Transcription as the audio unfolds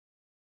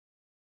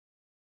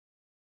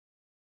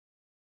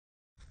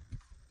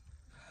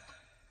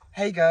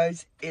Hey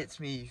guys,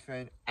 it's me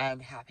Ethan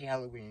and happy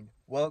Halloween.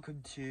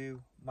 Welcome to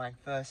my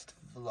first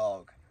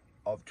vlog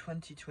of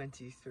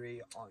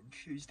 2023 on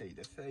Tuesday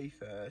the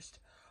 31st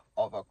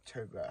of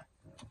October.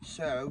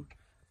 So,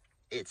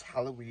 it's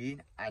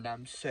Halloween and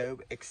I'm so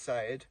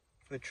excited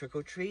for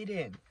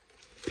trick-or-treating.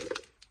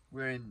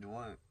 We're in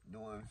North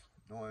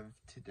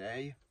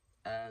today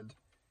and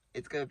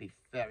it's gonna be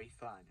very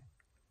fun.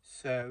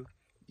 So,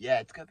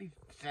 yeah, it's gonna be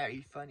very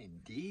fun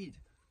indeed.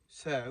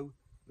 So,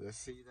 we'll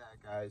see you there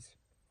guys.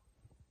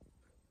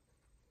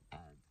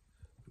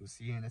 We'll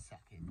see you in a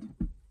second.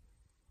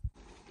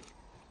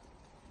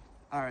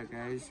 Alright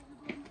guys,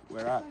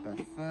 we're at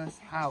the first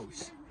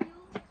house.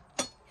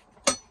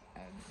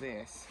 And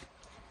this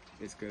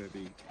is gonna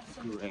be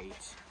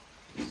great.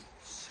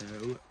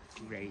 So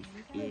great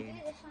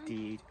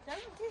indeed.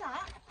 Don't do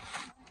that.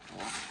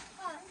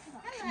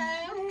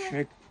 Hello.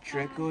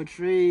 Trick or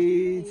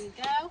treat. There you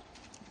go.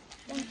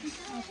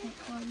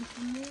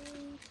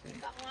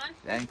 Got one.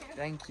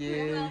 Thank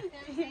you.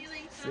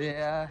 See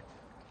ya.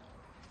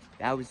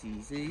 That was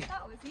easy.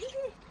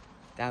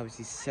 That was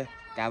easy.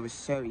 That was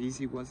so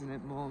easy, wasn't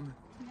it, Mom?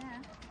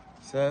 Yeah.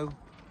 So,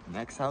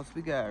 next house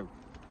we go.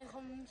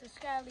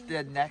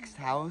 The next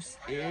house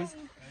is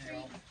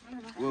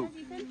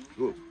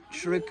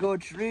trick or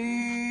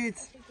treat.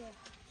 It's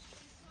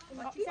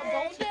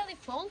really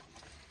full.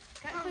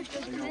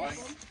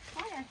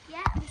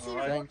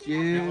 Thank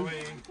you.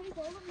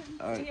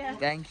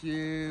 Thank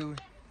you.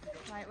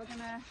 Right, we're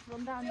gonna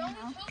run down here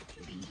now.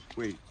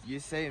 Wait, you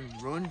saying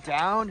run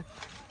down?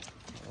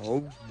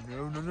 Oh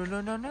no!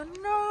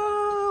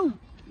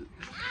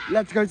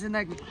 Let's go to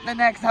the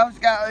next house,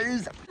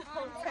 guys.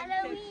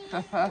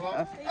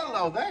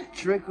 Hello there.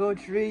 Trick or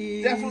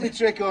treat. Definitely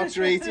trick or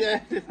treat, yeah.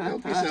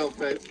 Help yourself,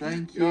 mate.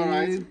 Thank you. All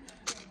right.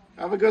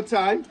 Have a good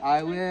time.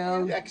 I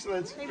will.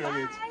 Excellent.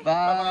 Brilliant.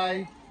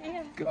 Bye.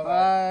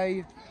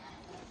 Goodbye.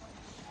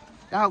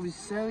 That was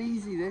so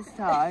easy this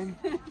time,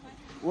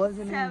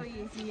 wasn't So it?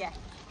 easy, yeah.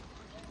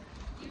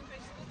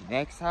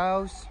 Next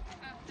house.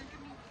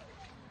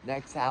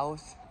 Next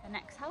house. The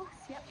next house,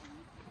 yep.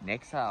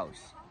 Next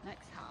house.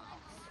 Next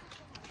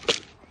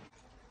house.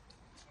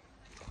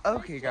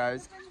 Okay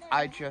guys,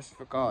 I just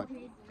forgot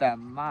that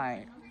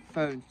my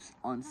phone's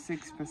on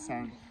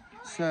 6%,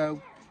 so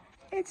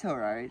it's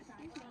alright.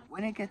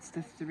 When it gets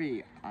to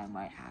 3, I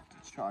might have to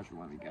charge it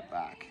when we get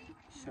back.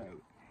 So,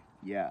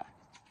 yeah.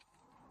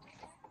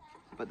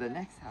 But the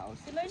next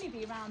house It'll only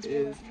be around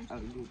here. is a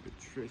little bit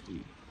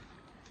tricky.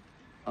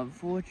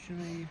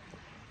 Unfortunately,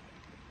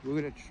 we're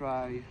gonna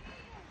try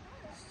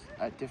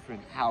a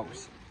different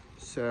house.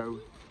 So,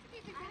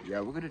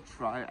 yeah, we're gonna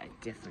try a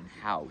different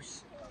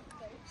house.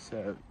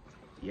 So,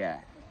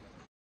 yeah.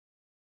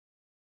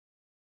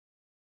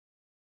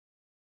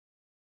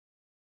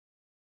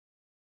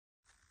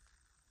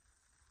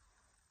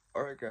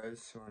 Alright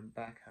guys, so I'm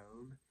back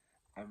home,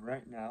 and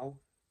right now,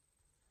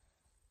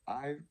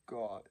 I've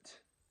got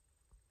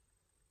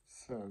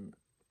some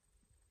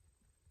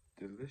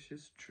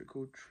delicious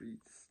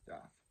trick-or-treat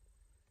stuff,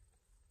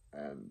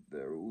 and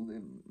they're all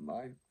in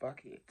my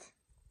bucket.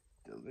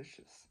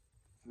 Delicious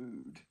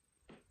food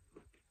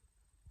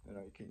that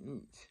I can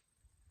eat.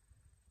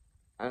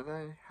 And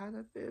I had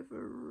a bit of a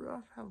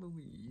rough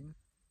Halloween,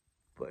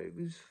 but it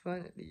was fun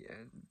at the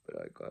end, but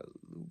I got a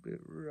little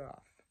bit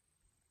rough.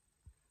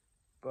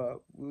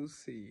 But we'll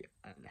see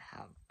and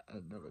have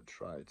another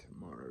try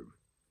tomorrow.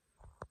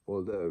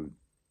 Although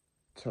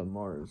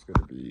tomorrow's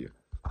gonna be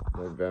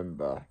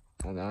November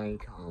and I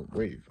can't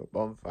wait for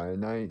bonfire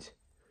night.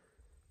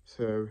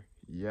 So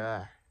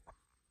yeah.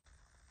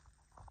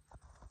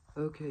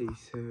 Okay,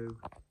 so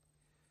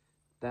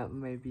that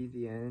may be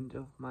the end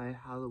of my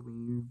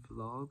Halloween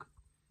vlog.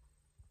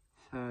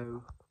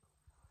 So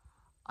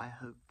I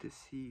hope to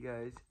see you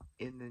guys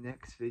in the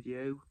next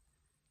video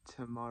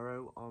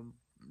tomorrow on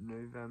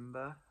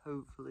November,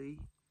 hopefully.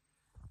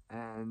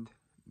 And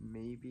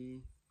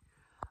maybe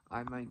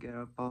I might get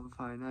a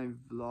bonfire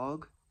night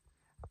vlog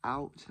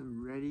out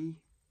and ready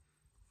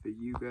for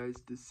you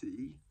guys to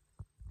see.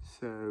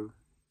 So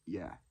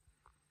yeah,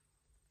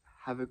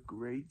 have a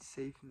great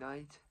safe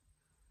night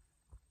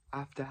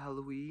after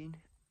Halloween,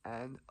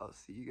 and I'll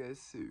see you guys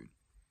soon.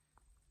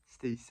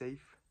 Stay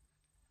safe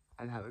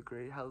and have a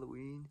great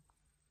Halloween,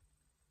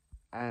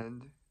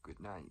 and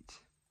good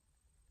night.